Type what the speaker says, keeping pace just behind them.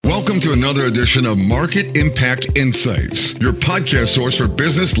Welcome to another edition of Market Impact Insights, your podcast source for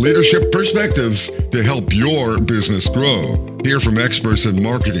business leadership perspectives to help your business grow. Hear from experts in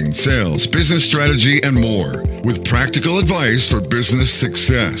marketing, sales, business strategy, and more with practical advice for business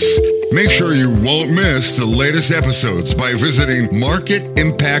success. Make sure you won't miss the latest episodes by visiting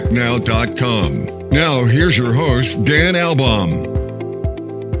marketimpactnow.com. Now, here's your host, Dan Albaum.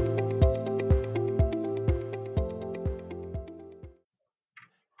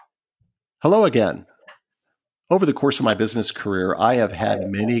 Hello again. Over the course of my business career, I have had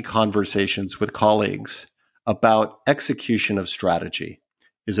many conversations with colleagues about execution of strategy.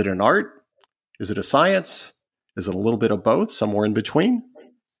 Is it an art? Is it a science? Is it a little bit of both, somewhere in between?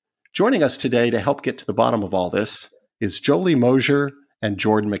 Joining us today to help get to the bottom of all this is Jolie Mosier and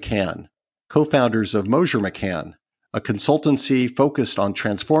Jordan McCann, co-founders of Mosier McCann, a consultancy focused on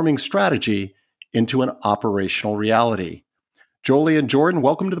transforming strategy into an operational reality. Jolie and Jordan,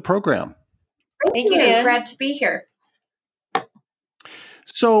 welcome to the program. Thank you, Dan. Glad to be here.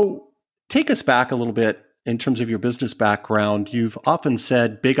 So take us back a little bit in terms of your business background. You've often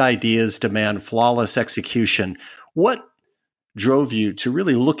said big ideas demand flawless execution. What drove you to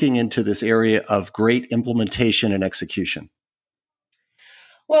really looking into this area of great implementation and execution?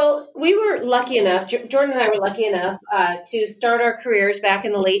 Well, we were lucky enough, Jordan and I were lucky enough to start our careers back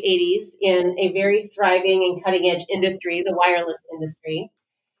in the late 80s in a very thriving and cutting edge industry, the wireless industry.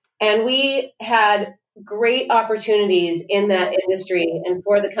 And we had great opportunities in that industry and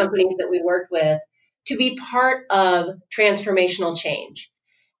for the companies that we worked with to be part of transformational change.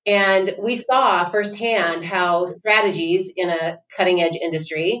 And we saw firsthand how strategies in a cutting edge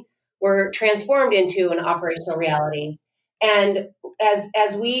industry were transformed into an operational reality. And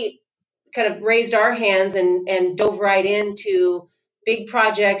as we kind of raised our hands and dove right into big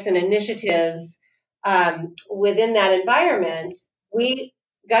projects and initiatives within that environment, we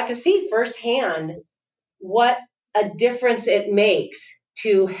got to see firsthand what a difference it makes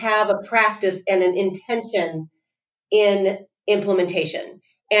to have a practice and an intention in implementation,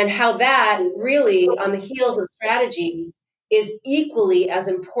 and how that really, on the heels of strategy, is equally as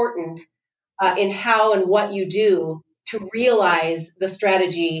important in how and what you do to realize the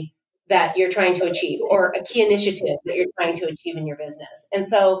strategy that you're trying to achieve or a key initiative that you're trying to achieve in your business. And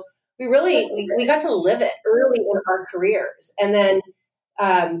so we got to live it early in our careers. And then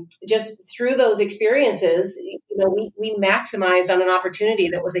just through those experiences, we maximized on an opportunity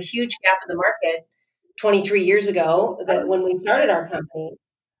that was a huge gap in the market 23 years ago, that when we started our company,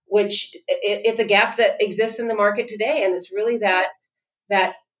 which it's a gap that exists in the market today. And it's really that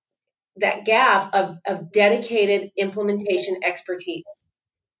gap of dedicated implementation expertise.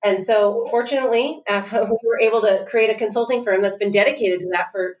 And so fortunately, we were able to create a consulting firm that's been dedicated to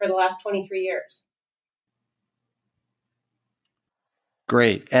that for the last 23 years.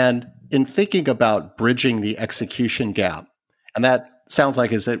 Great. And in thinking about bridging the execution gap, and that sounds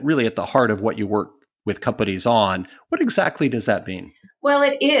like is it really at the heart of what you work with companies on, what exactly does that mean? Well,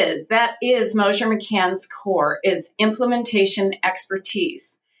 it is. That is Mosier McCann's core, is implementation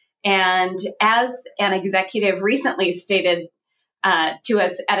expertise. And as an executive recently stated to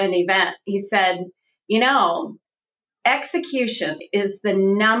us at an event, he said, execution is the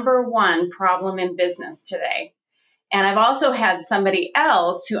number one problem in business today. And I've also had somebody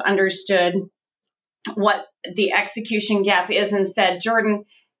else who understood what the execution gap is and said, Jordan,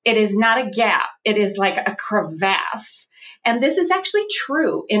 it is not a gap. It is like a crevasse. And this is actually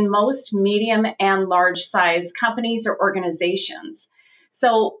true in most medium and large size companies or organizations.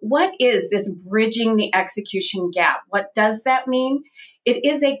 So what is this bridging the execution gap? What does that mean? It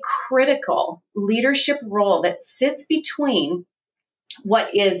is a critical leadership role that sits between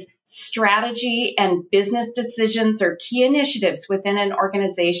what is strategy and business decisions or key initiatives within an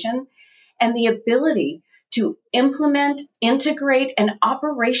organization and the ability to implement, integrate, and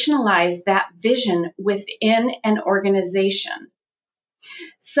operationalize that vision within an organization.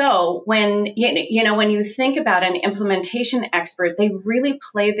 So when you think about an implementation expert, they really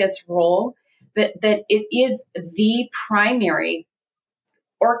play this role that it is the primary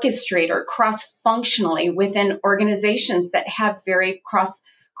orchestrator cross-functionally within organizations that have very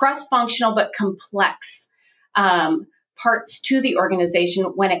cross-functional but complex parts to the organization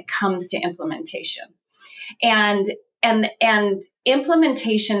when it comes to implementation. And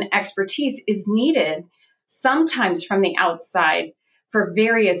implementation expertise is needed sometimes from the outside for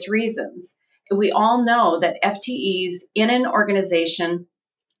various reasons. We all know that FTEs in an organization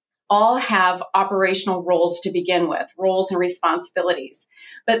all have operational roles to begin with, roles and responsibilities.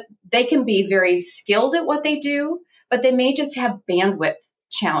 But they can be very skilled at what they do, but they may just have bandwidth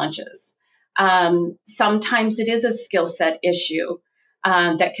challenges. Sometimes it is a skill set issue.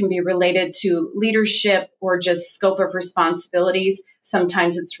 that can be related to leadership or just scope of responsibilities.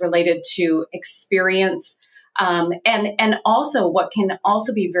 Sometimes it's related to experience. And also what can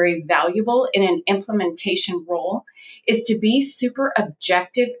also be very valuable in an implementation role is to be super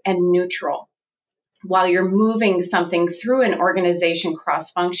objective and neutral while you're moving something through an organization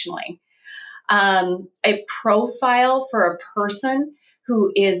cross-functionally. A profile for a person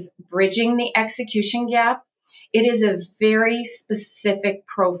who is bridging the execution gap, it is a very specific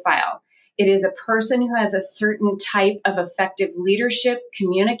profile. It is a person who has a certain type of effective leadership,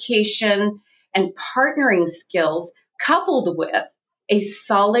 communication, and partnering skills, coupled with a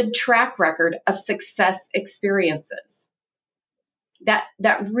solid track record of success experiences.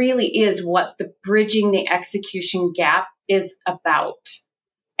 That really is what the bridging the execution gap is about,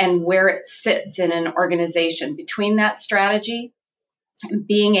 and where it sits in an organization between that strategy and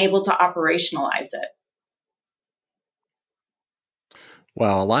being able to operationalize it.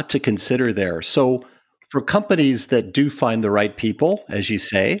 Wow, a lot to consider there. So for companies that do find the right people, as you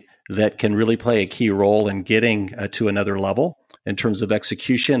say, that can really play a key role in getting to another level in terms of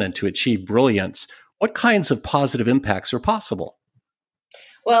execution and to achieve brilliance, what kinds of positive impacts are possible?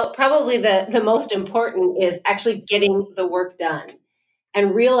 Well, probably the most important is actually getting the work done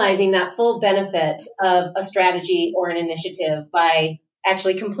and realizing that full benefit of a strategy or an initiative by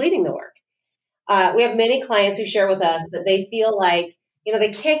actually completing the work. We have many clients who share with us that they feel like,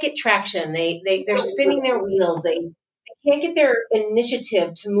 they can't get traction. They're spinning their wheels. They can't get their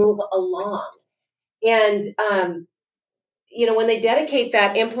initiative to move along. And, when they dedicate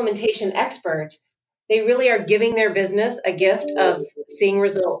that implementation expert, they really are giving their business a gift of seeing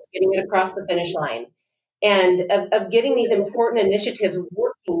results, getting it across the finish line, and of getting these important initiatives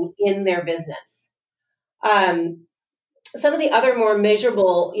working in their business. Some of the other more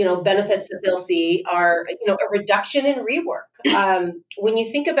measurable, benefits that they'll see are, a reduction in rework. When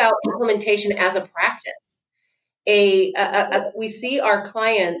you think about implementation as a practice, we see our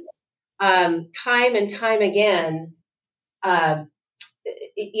clients time and time again.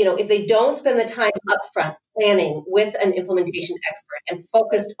 If they don't spend the time upfront planning with an implementation expert and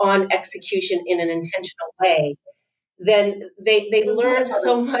focused on execution in an intentional way, then they learn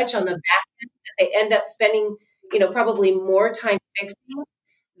so much on the back end that they end up spending, probably more time fixing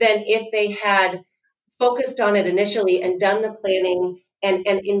than if they had focused on it initially and done the planning and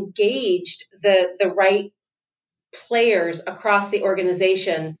engaged the right players across the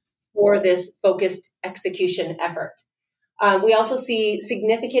organization for this focused execution effort. We also see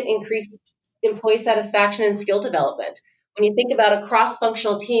significant increased employee satisfaction and skill development. When you think about a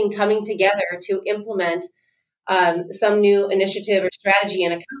cross-functional team coming together to implement some new initiative or strategy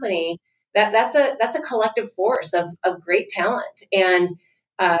in a company, that's a collective force of great talent. And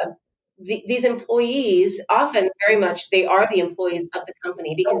these employees often very much, they are the employees of the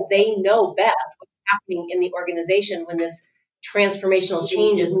company because they know best what's happening in the organization when this transformational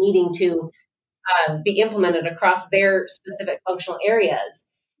change is needing to be implemented across their specific functional areas.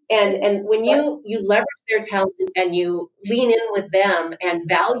 And when you leverage their talent and you lean in with them and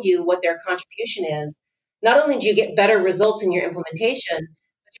value what their contribution is, not only do you get better results in your implementation,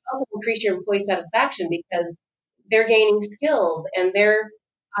 but you also increase your employee satisfaction because they're gaining skills and they're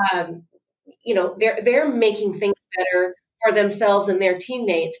making things better for themselves and their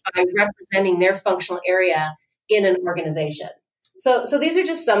teammates by representing their functional area in an organization. So these are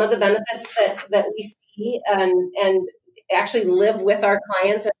just some of the benefits that we see and actually live with our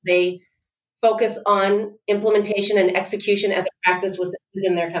clients as they focus on implementation and execution as a practice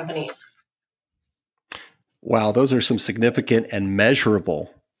within their companies. Wow, those are some significant and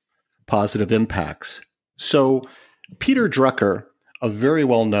measurable positive impacts. So Peter Drucker, a very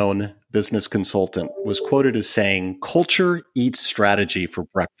well-known business consultant, was quoted as saying, "Culture eats strategy for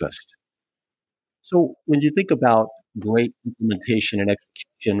breakfast." So when you think about great implementation and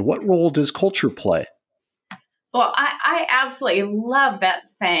execution, what role does culture play? Well, I absolutely love that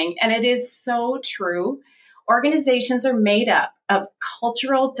saying, and it is so true. Organizations are made up of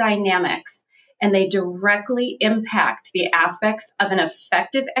cultural dynamics, and they directly impact the aspects of an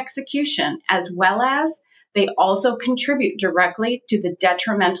effective execution, as well as they also contribute directly to the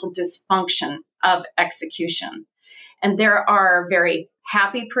detrimental dysfunction of execution. And there are very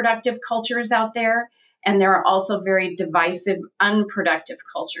happy, productive cultures out there, and there are also very divisive, unproductive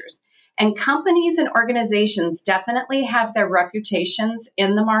cultures. And companies and organizations definitely have their reputations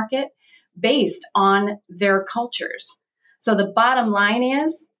in the market based on their cultures. So the bottom line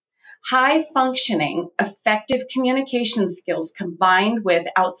is high functioning, effective communication skills combined with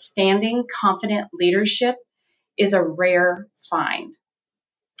outstanding, confident leadership is a rare find.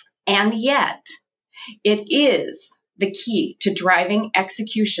 And yet, it is the key to driving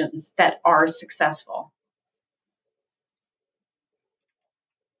executions that are successful.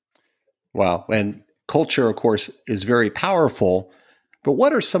 Wow. And culture, of course, is very powerful. But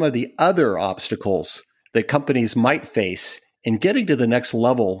what are some of the other obstacles that companies might face in getting to the next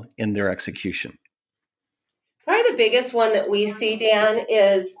level in their execution? Probably the biggest one that we see, Dan,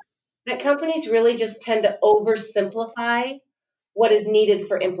 is that companies really just tend to oversimplify what is needed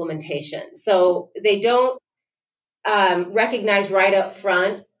for implementation. So they don't recognize right up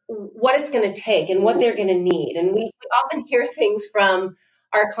front what it's going to take and what they're going to need. And we often hear things from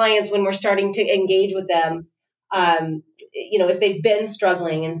our clients when we're starting to engage with them. If they've been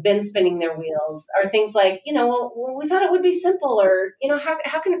struggling and been spinning their wheels, are things like, well, we thought it would be simple, or,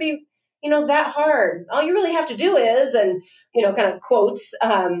 how can it be, that hard? All you really have to do is, and, kind of quotes.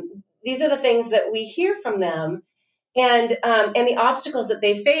 These are the things that we hear from them. And the obstacles that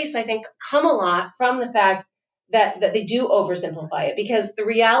they face, I think, come a lot from the fact that they do oversimplify it, because the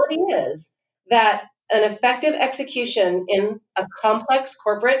reality is that an effective execution in a complex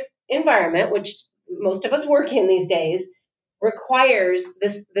corporate environment, which most of us work in these days, requires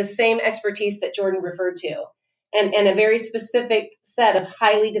the same expertise that Jordan referred to, and a very specific set of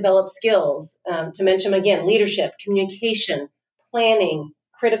highly developed skills, to mention again, leadership, communication, planning,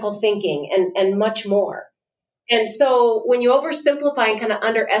 critical thinking, and much more. And so when you oversimplify and kind of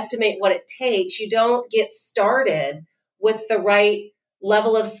underestimate what it takes, you don't get started with the right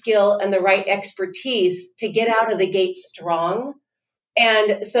level of skill and the right expertise to get out of the gate strong.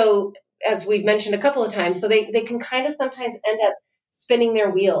 And so, as we've mentioned a couple of times, so they can kind of sometimes end up spinning their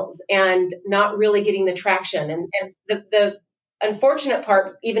wheels and not really getting the traction. And the unfortunate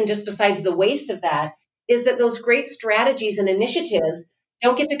part, even just besides the waste of that, is that those great strategies and initiatives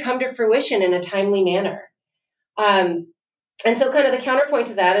don't get to come to fruition in a timely manner. And so kind of the counterpoint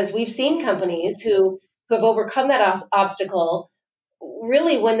to that is we've seen companies who have overcome that obstacle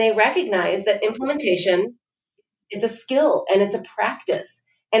really when they recognize that implementation, it's a skill and it's a practice,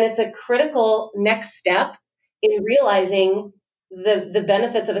 and it's a critical next step in realizing the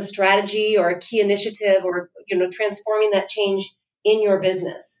benefits of a strategy or a key initiative, or, transforming that change in your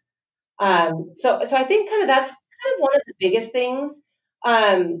business. So I think kind of that's kind of one of the biggest things.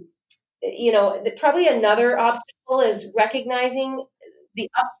 Probably another obstacle is recognizing the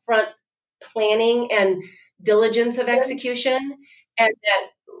upfront planning and diligence of execution, and that,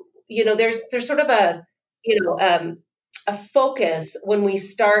 there's sort of a focus when we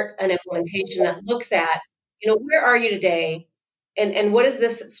start an implementation that looks at, where are you today, and what is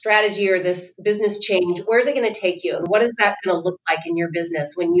this strategy or this business change? Where is it going to take you, and what is that going to look like in your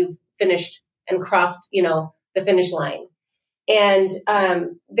business when you've finished and crossed, the finish line? And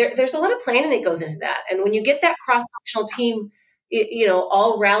there's a lot of planning that goes into that. And when you get that cross-functional team,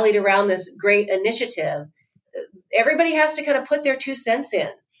 all rallied around this great initiative, everybody has to kind of put their 2 cents in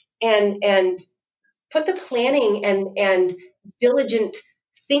and put the planning and diligent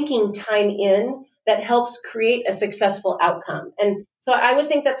thinking time in that helps create a successful outcome. And so I would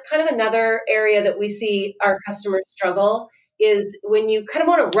think that's kind of another area that we see our customers struggle, is when you kind of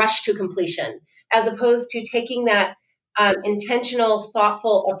want to rush to completion, as opposed to taking that intentional,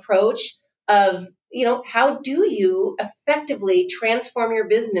 thoughtful approach of, how do you effectively transform your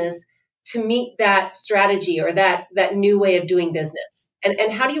business to meet that strategy or that new way of doing business?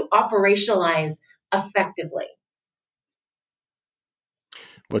 And how do you operationalize effectively?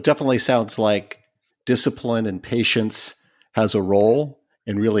 Well, it definitely sounds like discipline and patience has a role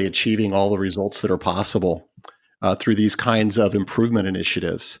in really achieving all the results that are possible through these kinds of improvement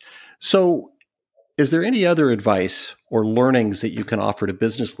initiatives. So, is there any other advice or learnings that you can offer to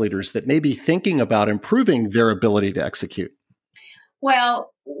business leaders that may be thinking about improving their ability to execute?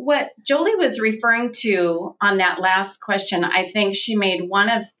 Well, what Jolie was referring to on that last question, I think she made one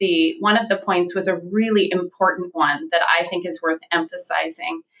of the points was a really important one that I think is worth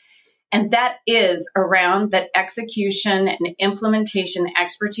emphasizing. And that is around that execution and implementation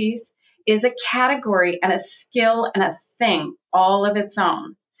expertise is a category and a skill and a thing all of its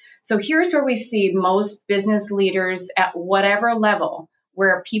own. So here's where we see most business leaders at whatever level,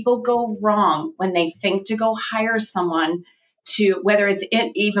 where people go wrong when they think to go hire someone, to whether it's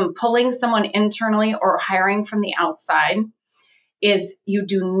even pulling someone internally or hiring from the outside, is you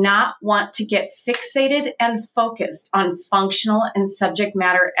do not want to get fixated and focused on functional and subject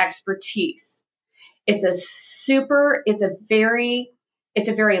matter expertise. It's a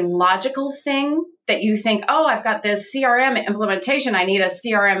very logical thing that you think, oh, I've got this CRM implementation, I need a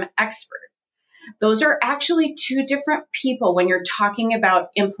CRM expert. Those are actually 2 different people when you're talking about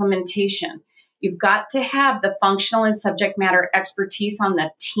implementation. You've got to have the functional and subject matter expertise on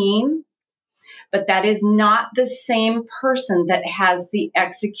the team, but that is not the same person that has the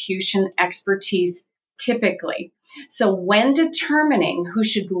execution expertise typically. So when determining who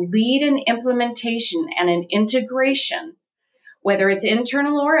should lead an implementation and an integration, whether it's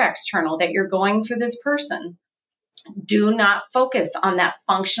internal or external that you're going for this person, do not focus on that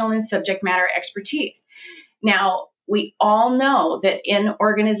functional and subject matter expertise. Now, we all know that in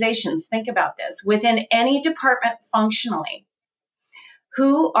organizations, think about this, within any department functionally,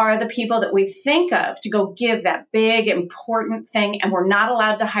 who are the people that we think of to go give that big, important thing, and we're not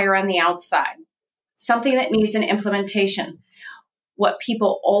allowed to hire on the outside? Something that needs an implementation. What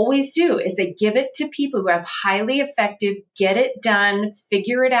people always do is they give it to people who have highly effective, get it done,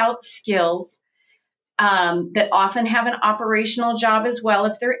 figure it out skills that often have an operational job as well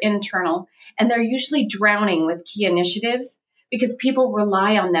if they're internal. And they're usually drowning with key initiatives because people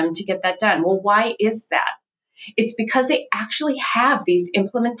rely on them to get that done. Well, why is that? It's because they actually have these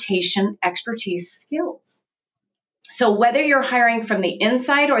implementation expertise skills. So whether you're hiring from the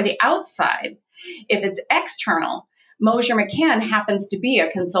inside or the outside, if it's external, Mosher McCann happens to be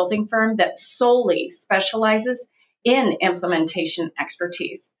a consulting firm that solely specializes in implementation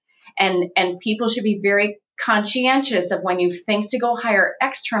expertise. And people should be very conscientious of when you think to go hire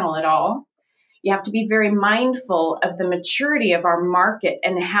external at all. You have to be very mindful of the maturity of our market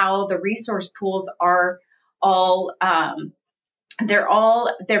and how the resource pools are all,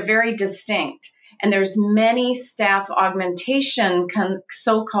 they're very distinct. And there's many staff augmentation,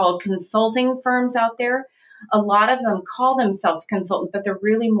 so-called consulting firms out there. A lot of them call themselves consultants, but they're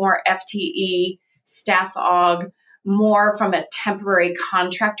really more FTE, staff aug, more from a temporary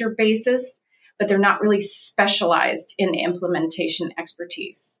contractor basis, but they're not really specialized in implementation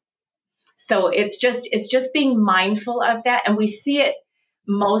expertise. So it's just being mindful of that. And we see it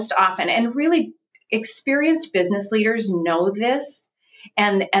most often. And really experienced business leaders know this.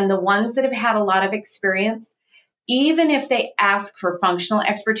 And the ones that have had a lot of experience, even if they ask for functional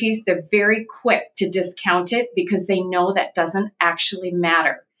expertise, they're very quick to discount it because they know that doesn't actually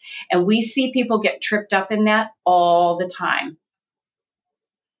matter. And we see people get tripped up in that all the time.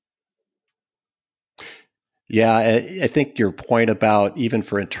 Yeah, I think your point about even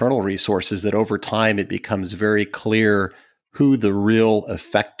for internal resources, that over time it becomes very clear who the real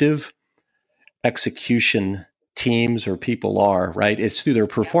effective execution teams or people are, right? It's through their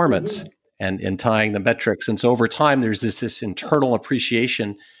performance and tying the metrics. And so over time, there's this internal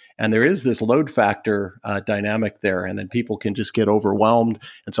appreciation, and there is this load factor dynamic there, and then people can just get overwhelmed.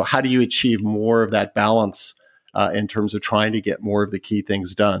 And so how do you achieve more of that balance in terms of trying to get more of the key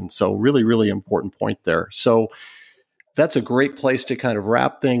things done? So really, really important point there. So that's a great place to kind of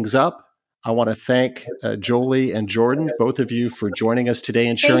wrap things up. I want to thank Jolie and Jordan, both of you, for joining us today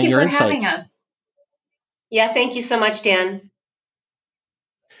and sharing your insights. Thank you for having us. Yeah, thank you so much, Dan.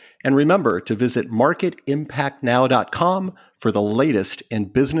 And remember to visit marketimpactnow.com for the latest in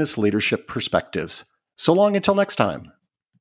business leadership perspectives. So long until next time.